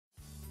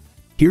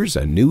Here's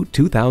a new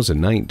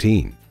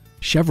 2019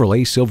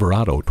 Chevrolet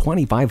Silverado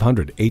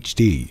 2500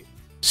 HD.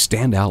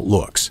 Standout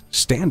looks,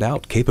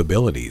 standout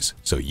capabilities,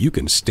 so you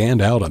can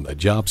stand out on the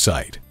job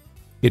site.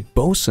 It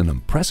boasts an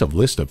impressive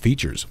list of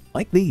features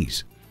like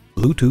these: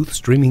 Bluetooth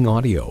streaming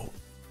audio,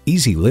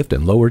 easy lift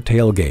and lower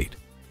tailgate,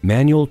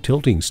 manual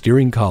tilting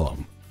steering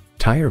column,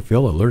 tire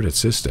fill alert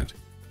assistant,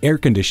 air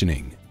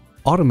conditioning,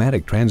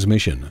 automatic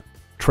transmission,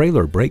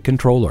 trailer brake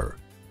controller,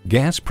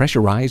 gas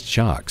pressurized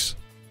shocks,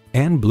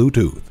 and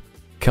Bluetooth.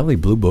 Kelley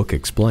Blue Book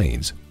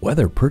explains,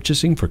 whether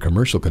purchasing for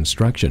commercial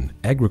construction,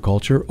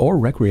 agriculture, or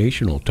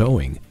recreational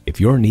towing, if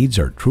your needs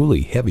are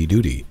truly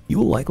heavy-duty, you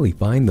will likely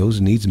find those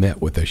needs met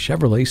with the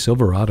Chevrolet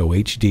Silverado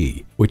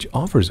HD, which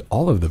offers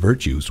all of the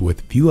virtues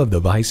with few of the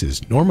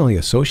vices normally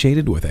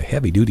associated with a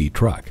heavy-duty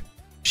truck.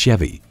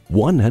 Chevy,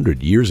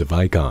 100 years of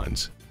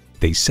icons.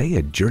 They say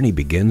a journey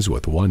begins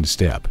with one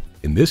step.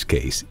 In this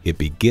case, it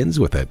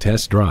begins with a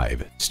test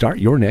drive. Start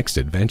your next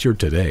adventure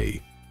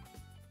today.